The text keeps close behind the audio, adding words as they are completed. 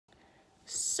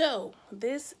So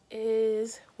this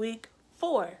is week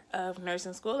 4 of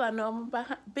nursing school. I know I'm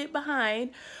a bit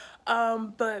behind,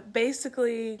 but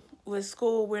basically with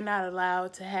school, we're not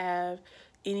allowed to have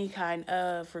any kind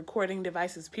of recording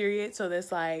devices, period. So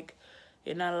that's like,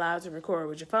 you're not allowed to record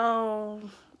with your phone,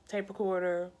 tape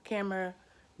recorder, camera,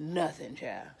 nothing,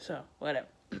 child. So whatever.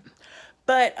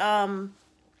 But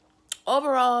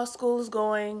overall, school is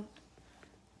going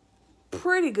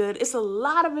pretty good. It's a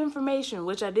lot of information,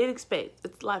 which I did expect.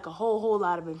 It's like a whole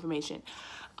lot of information.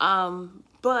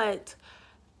 But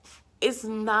it's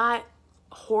not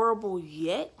horrible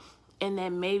yet. And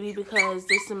then maybe because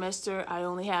this semester I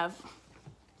only have,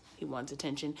 he wants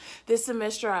attention. This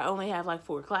semester I only have like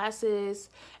 4 classes,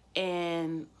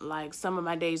 and like some of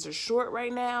my days are short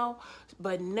right now.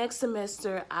 But next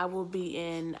semester I will be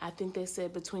in, I think they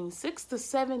said between 6 to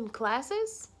 7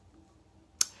 classes.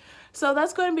 So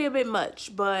that's going to be a bit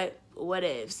much, but what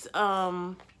ifs.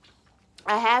 I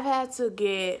have had to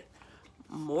get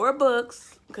more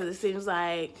books because it seems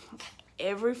like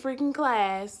every freaking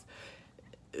class,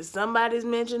 somebody's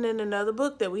mentioning another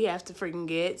book that we have to freaking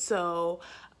get. So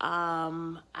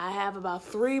I have about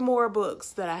 3 more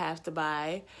books that I have to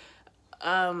buy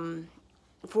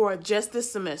for just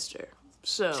this semester.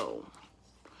 So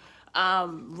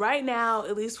right now,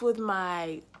 at least with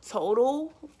my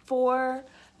total for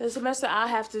the semester, I'll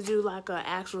have to do like an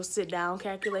actual sit down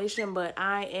calculation, but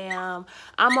I'm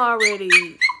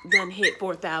already done hit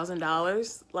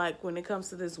 $4,000 like when it comes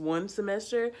to this one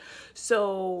semester.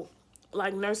 So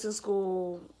like nursing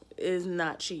school is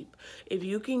not cheap. If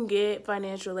you can get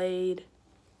financial aid,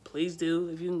 please do.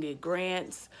 If you can get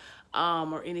grants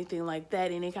or anything like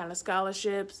that, any kind of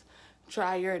scholarships,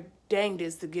 try your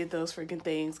dangest to get those freaking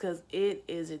things because it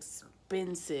is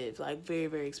expensive, like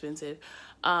very expensive.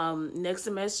 Next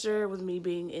semester, with me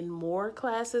being in more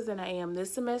classes than I am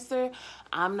this semester,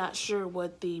 I'm not sure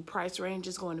what the price range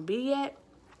is going to be yet.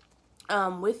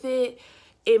 With it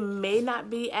may not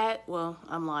be at, well,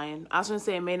 I'm lying. I was going to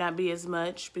say it may not be as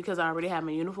much because I already have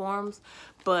my uniforms,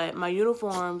 but my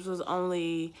uniforms was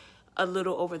only a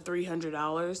little over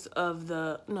 $300 of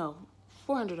the, no,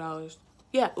 $400.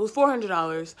 Yeah, it was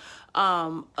 $400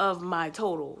 of my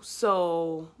total.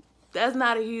 So that's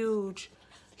not a huge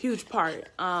part.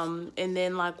 And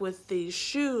then like with the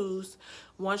shoes,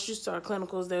 once you start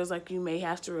clinicals, there's like you may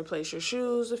have to replace your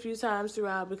shoes a few times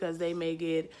throughout because they may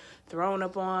get thrown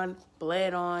up on,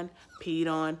 bled on, peed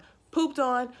on, pooped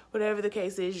on, whatever the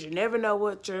case is. You never know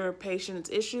what your patient's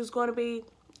issue is going to be.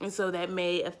 And so that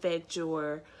may affect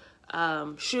your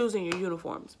shoes and your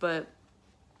uniforms, but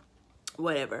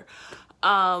whatever.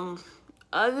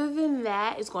 Other than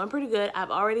that, it's going pretty good.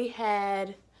 I've already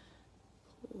had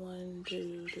 1,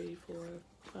 2, 3, 4,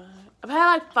 5. I've had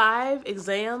like 5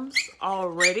 exams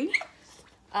already.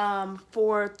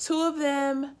 For 2 of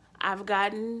them, I've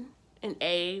gotten an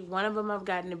A. 1 of them I've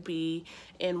gotten a B,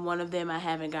 and 1 of them I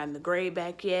haven't gotten the grade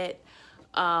back yet.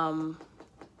 Yeah,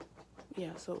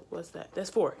 so what's that?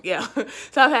 That's 4. Yeah.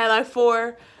 So I've had like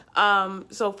 4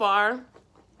 so far.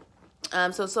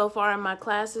 So far in my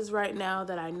classes right now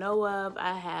that I know of,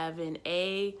 I have an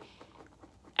A,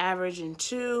 average in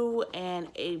 2, and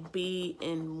a B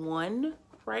in 1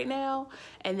 right now.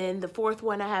 And then the 4th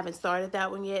one, I haven't started that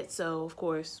one yet. So of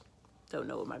course, don't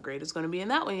know what my grade is going to be in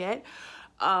that one yet.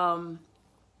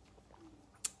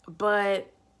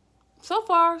 But so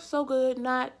far, so good.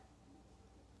 Not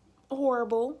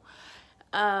horrible.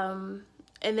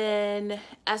 And then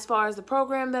as far as the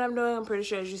program that I'm doing, I'm pretty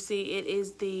sure as you see, it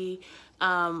is the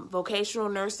vocational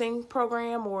nursing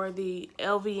program, or the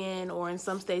LVN, or in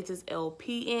some states it's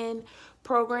LPN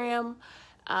program.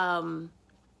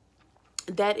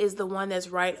 That is the one that's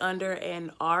right under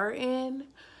an RN.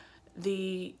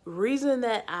 The reason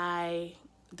that I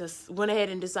just went ahead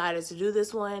and decided to do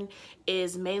this one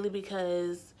is mainly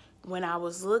because when I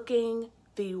was looking,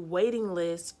 the waiting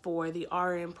list for the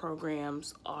RN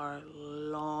programs are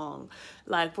long.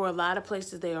 Like for a lot of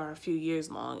places, they are a few years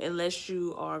long, unless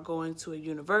you are going to a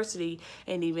university.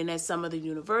 And even at some of the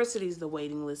universities, the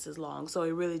waiting list is long. So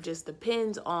it really just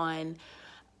depends on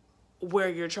where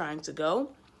you're trying to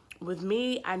go. With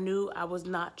me, I knew I was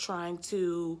not trying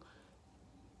to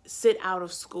sit out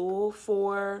of school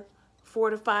for 4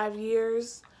 to 5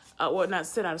 years. Well, not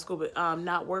sit out of school, but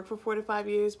not work for 4 to 5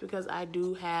 years, because I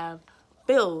do have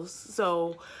bills.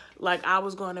 So like I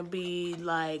was going to be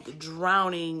like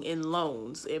drowning in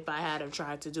loans if I had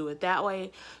tried to do it that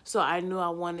way. So I knew I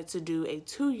wanted to do a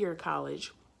 2-year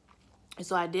college.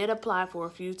 So I did apply for a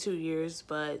few 2 years,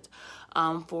 but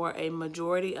for a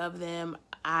majority of them,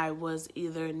 I was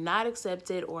either not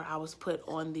accepted or I was put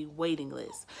on the waiting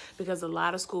list, because a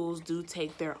lot of schools do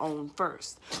take their own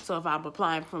first. So if I'm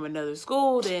applying from another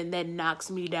school, then that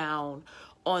knocks me down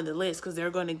on the list, because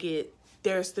they're going to get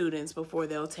their students before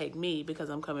they'll take me because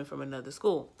I'm coming from another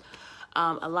school.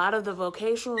 A lot of the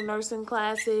vocational nursing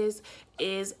classes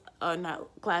is not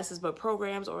classes, but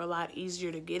programs are a lot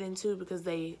easier to get into because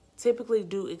they typically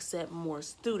do accept more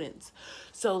students.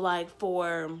 So like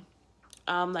for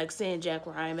like San Jack,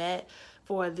 where I'm at,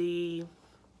 for the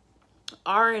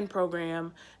RN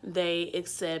program, they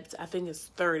accept, I think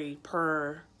it's 30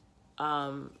 per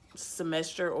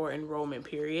semester or enrollment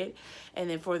period. And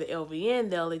then for the LVN,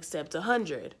 they'll accept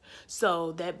 100.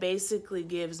 So that basically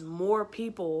gives more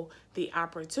people the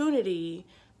opportunity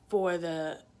for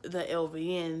the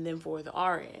LVN than for the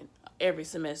RN every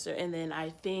semester. And then I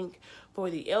think for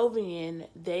the LVN,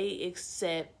 they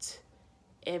accept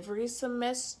every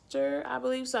semester, I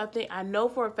believe. So I know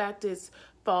for a fact it's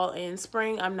fall and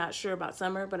spring. I'm not sure about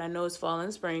summer, but I know it's fall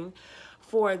and spring.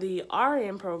 For the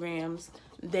RN programs,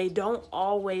 they don't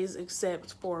always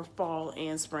accept for fall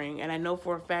and spring. And I know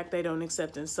for a fact they don't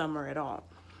accept in summer at all.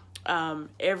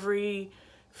 Every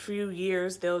few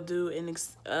years they'll do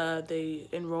the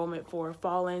enrollment for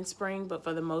fall and spring, but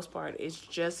for the most part it's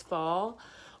just fall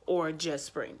or just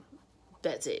spring.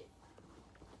 That's it.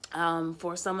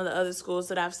 For some of the other schools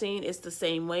that I've seen, it's the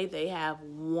same way. They have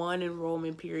one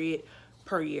enrollment period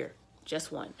per year,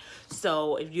 just one.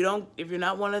 So if you're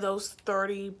not one of those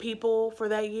 30 people for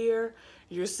that year,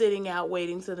 you're sitting out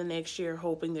waiting till the next year,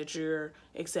 hoping that you're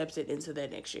accepted into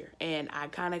that next year. And I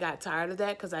kind of got tired of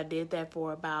that because I did that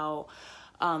for about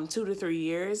 2 to 3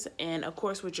 years. And of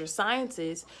course, with your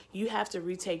sciences, you have to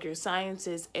retake your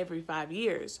sciences every 5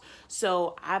 years.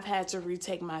 So I've had to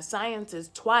retake my sciences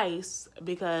twice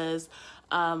because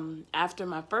after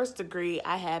my first degree,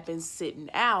 I had been sitting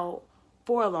out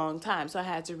for a long time. So I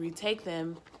had to retake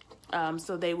them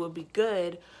so they would be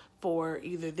good for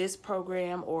either this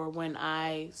program or when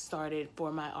I started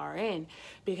for my RN.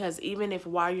 Because even if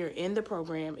while you're in the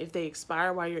program, if they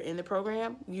expire while you're in the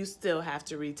program, you still have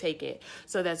to retake it.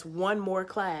 So that's one more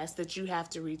class that you have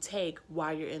to retake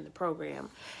while you're in the program.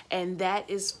 And that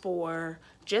is for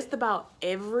just about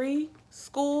every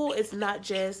school. It's not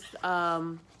just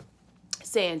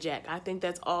San Jack. I think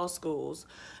that's all schools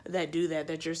that do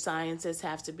that your sciences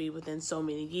have to be within so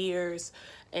many years.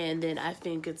 And then I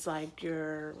think it's like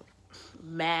your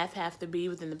math have to be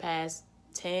within the past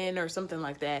 10 or something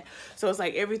like that. So it's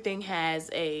like everything has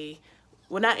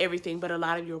well, not everything, but a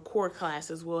lot of your core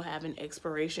classes will have an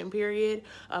expiration period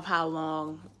of how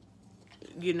long,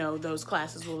 you know, those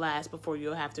classes will last before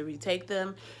you'll have to retake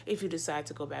them if you decide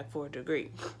to go back for a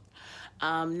degree.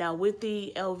 Now with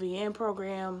the LVN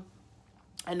program,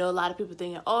 I know a lot of people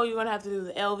thinking, oh, you're going to have to do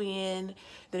the LVN.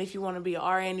 Then if you want to be an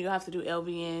RN, you'll have to do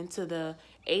LVN to the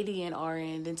ADN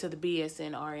RN, then to the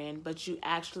BSN RN, but you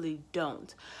actually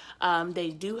don't. They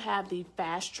do have the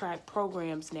fast track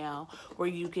programs now where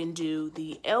you can do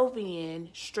the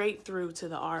LVN straight through to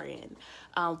the RN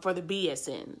for the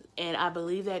BSN. And I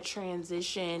believe that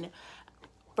transition,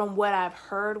 from what I've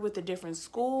heard with the different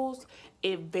schools,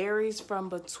 it varies from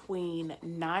between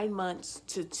 9 months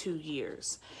to 2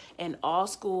 years. And all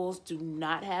schools do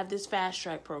not have this fast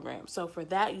track program. So for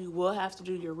that, you will have to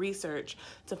do your research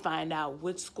to find out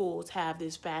which schools have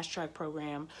this fast track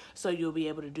program, so you'll be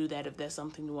able to do that if that's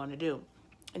something you want to do.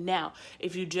 Now,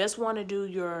 if you just want to do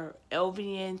your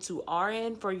LVN to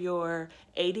RN for your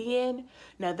ADN,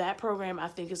 now that program I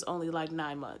think is only like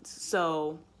 9 months.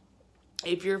 So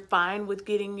if you're fine with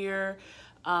getting your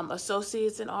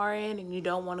associates in RN and you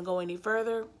don't want to go any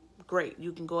further, great.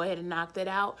 You can go ahead and knock that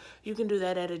out. You can do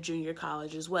that at a junior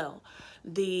college as well.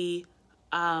 The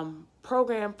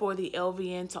program for the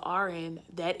LVN to RN,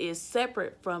 that is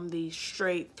separate from the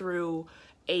straight through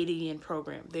ADN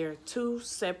program. There are two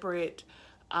separate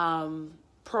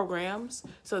programs.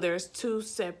 So there's two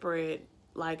separate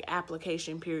like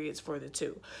application periods for the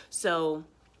two. So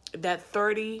that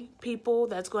 30 people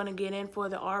that's going to get in for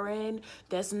the RN,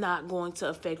 that's not going to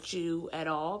affect you at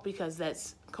all because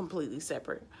that's completely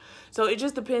separate. So it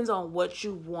just depends on what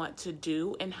you want to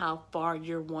do and how far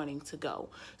you're wanting to go.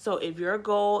 So if your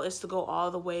goal is to go all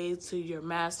the way to your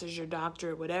master's, your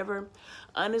doctorate, whatever,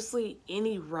 honestly,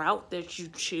 any route that you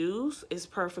choose is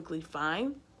perfectly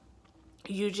fine.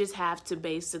 You just have to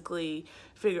basically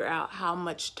figure out how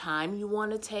much time you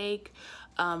want to take,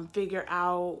 figure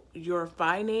out your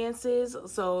finances.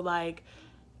 So like,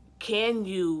 can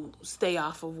you stay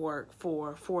off of work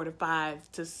for 4 to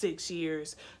 5 to 6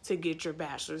 years to get your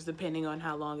bachelor's, depending on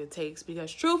how long it takes?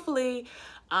 Because truthfully,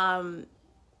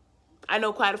 I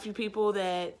know quite a few people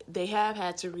that they have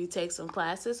had to retake some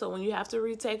classes. So when you have to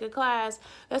retake a class,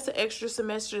 that's an extra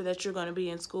semester that you're going to be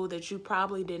in school that you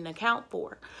probably didn't account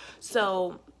for.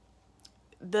 So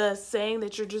the saying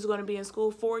that you're just going to be in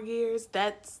school 4 years,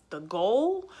 that's the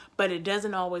goal, but it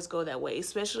doesn't always go that way,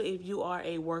 especially if you are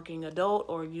a working adult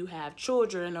or you have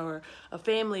children or a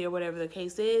family or whatever the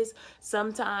case is.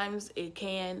 Sometimes it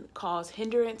can cause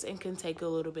hindrance and can take a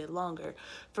little bit longer.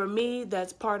 For me,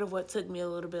 that's part of what took me a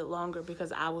little bit longer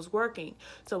because I was working.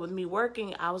 So with me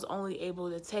working, I was only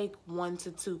able to take 1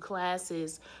 to 2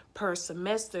 classes per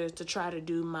semester to try to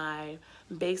do my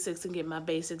basics and get my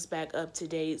basics back up to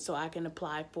date so I can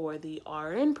apply for the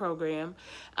RN program.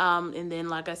 And then,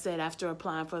 like I said, after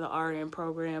applying for the RN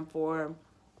program for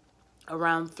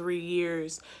around 3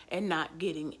 years and not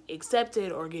getting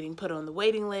accepted or getting put on the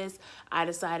waiting list, I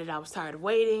decided I was tired of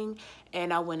waiting,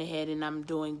 and I went ahead and I'm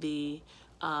doing the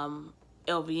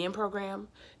LVN program.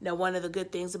 Now, one of the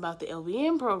good things about the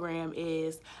LVN program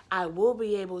is I will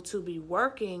be able to be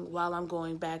working while I'm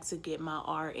going back to get my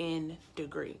RN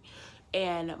degree.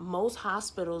 And most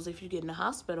hospitals, if you get in a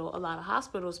hospital, a lot of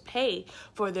hospitals pay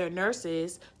for their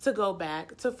nurses to go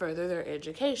back to further their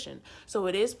education. So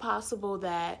it is possible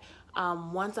that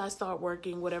once I start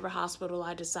working, whatever hospital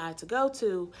I decide to go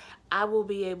to, I will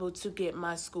be able to get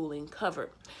my schooling covered.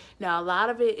 Now, a lot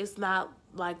of it is not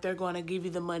like they're going to give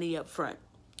you the money up front.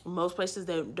 Most places,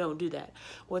 they don't do that.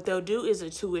 What they'll do is a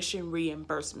tuition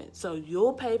reimbursement. So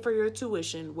you'll pay for your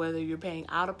tuition, whether you're paying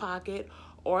out of pocket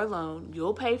or loan,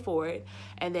 you'll pay for it.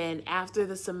 And then after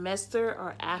the semester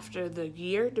or after the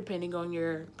year, depending on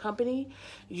your company,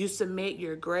 you submit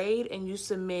your grade and you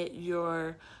submit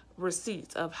your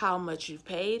receipts of how much you've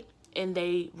paid, and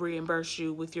they reimburse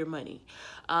you with your money.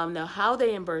 Now, how they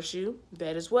reimburse you,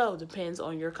 that as well depends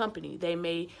on your company. They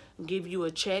may give you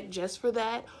a check just for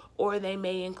that, or they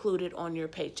may include it on your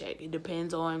paycheck. It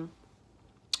depends on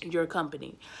your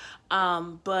company.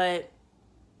 But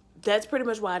that's pretty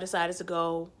much why I decided to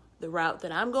go the route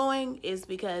that I'm going, is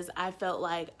because I felt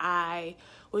like I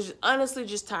was honestly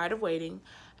just tired of waiting,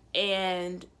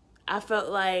 and I felt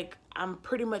like I'm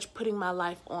pretty much putting my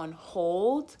life on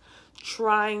hold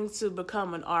trying to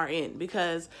become an RN,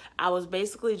 because I was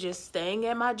basically just staying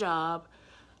at my job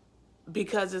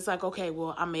because it's like, okay,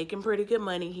 well, I'm making pretty good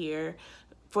money here.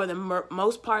 For the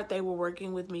most part, they were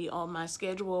working with me on my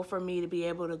schedule for me to be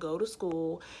able to go to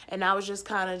school. And I was just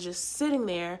kind of just sitting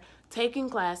there taking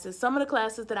classes. Some of the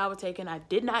classes that I was taking, I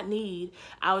did not need.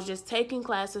 I was just taking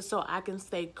classes so I can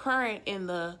stay current in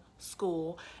the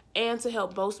school and to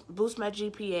help boost my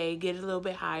GPA, get it a little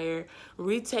bit higher,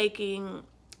 retaking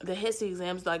the HESI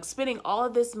exams, like spending all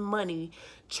of this money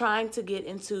trying to get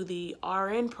into the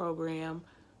RN program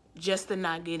just to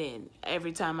not get in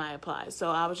every time I apply. So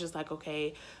I was just like,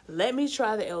 okay, let me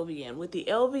try the LVN. With the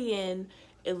LVN,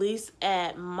 at least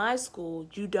at my school,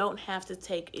 you don't have to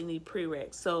take any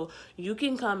prereqs. So you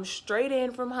can come straight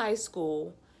in from high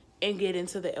school and get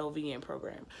into the LVN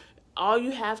program. All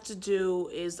you have to do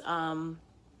is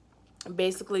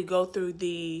basically go through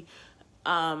the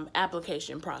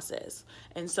application process.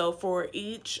 And so for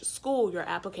each school, your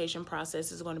application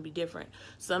process is going to be different.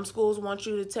 Some schools want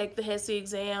you to take the HESI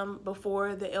exam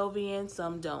before the LVN,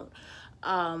 some don't.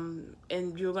 And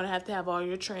you're going to have all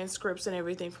your transcripts and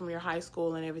everything from your high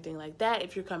school and everything like that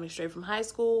if you're coming straight from high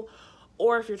school,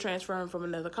 or if you're transferring from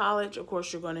another college, of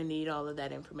course, you're going to need all of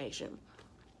that information.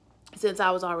 Since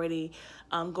I was already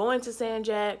going to San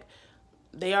Jack,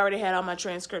 they already had all my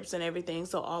transcripts and everything,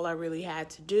 so all I really had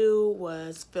to do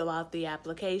was fill out the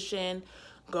application,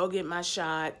 go get my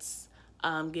shots,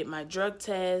 get my drug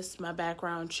test, my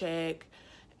background check,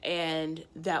 and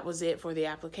that was it for the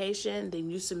application. Then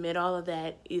you submit all of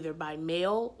that either by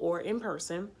mail or in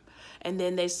person, and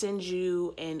then they send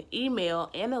you an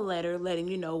email and a letter letting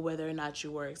you know whether or not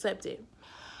you were accepted.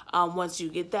 Once you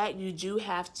get that, you do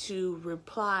have to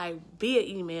reply via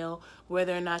email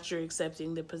whether or not you're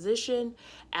accepting the position.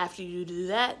 After you do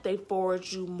that, they forward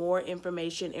you more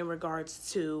information in regards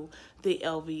to the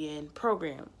LVN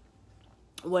program.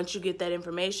 Once you get that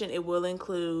information, it will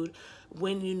include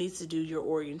when you need to do your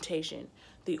orientation.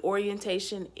 The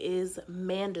orientation is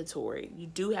mandatory. You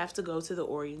do have to go to the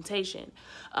orientation.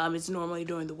 It's normally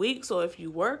during the week, so if you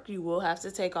work, you will have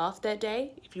to take off that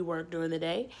day, if you work during the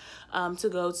day, to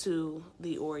go to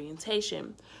the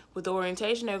orientation. With the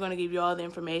orientation, they're going to give you all the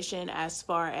information as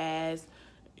far as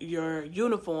your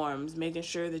uniforms, making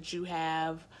sure that you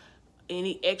have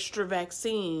any extra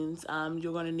vaccines.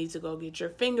 You're going to need to go get your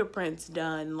fingerprints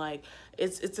done. Like,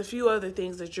 it's a few other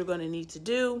things that you're going to need to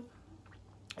do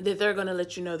that they're going to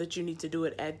let you know that you need to do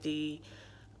it at the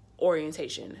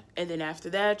orientation. And then after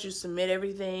that, you submit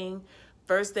everything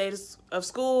first day of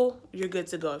school, you're good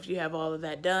to go if you have all of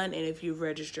that done and if you've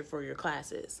registered for your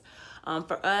classes.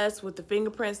 For us, with the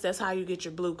fingerprints, that's how you get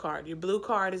your blue card. Your blue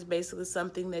card is basically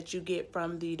something that you get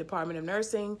from the Department of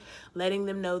Nursing, letting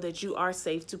them know that you are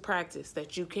safe to practice,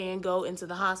 that you can go into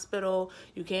the hospital,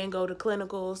 you can go to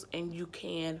clinicals, and you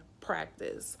can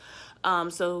practice.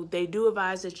 So they do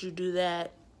advise that you do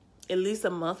that at least a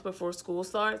month before school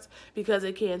starts, because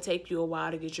it can take you a while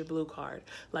to get your blue card.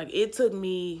 Like, it took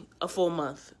me a full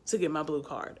month to get my blue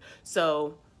card.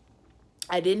 So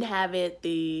I didn't have it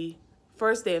the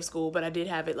first day of school, but I did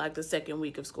have it like the second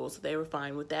week of school, so they were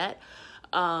fine with that.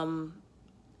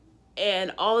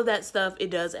 And all of that stuff, it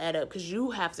does add up because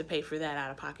you have to pay for that out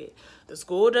of pocket. The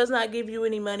school does not give you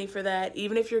any money for that.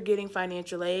 Even if you're getting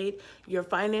financial aid, your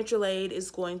financial aid is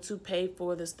going to pay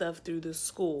for the stuff through the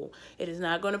school. It is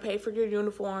not going to pay for your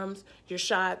uniforms, your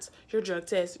shots, your drug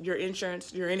tests, your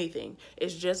insurance, your anything.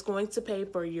 It's just going to pay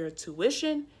for your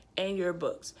tuition and your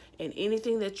books and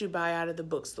anything that you buy out of the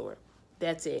bookstore.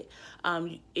 That's it.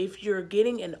 If you're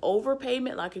getting an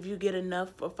overpayment, like if you get enough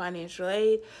for financial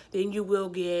aid, then you will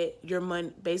get your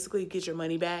money, basically get your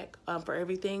money back for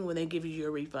everything when they give you your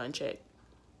refund check.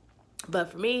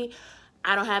 But for me,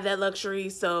 I don't have that luxury,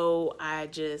 so I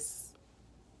just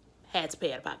had to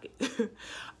pay out of pocket.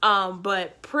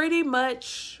 But pretty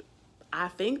much, I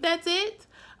think that's it.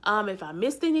 If I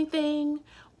missed anything,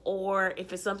 or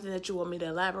if it's something that you want me to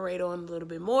elaborate on a little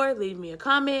bit more, leave me a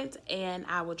comment and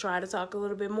I will try to talk a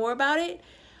little bit more about it.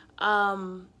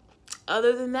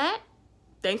 Other than that,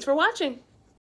 thanks for watching.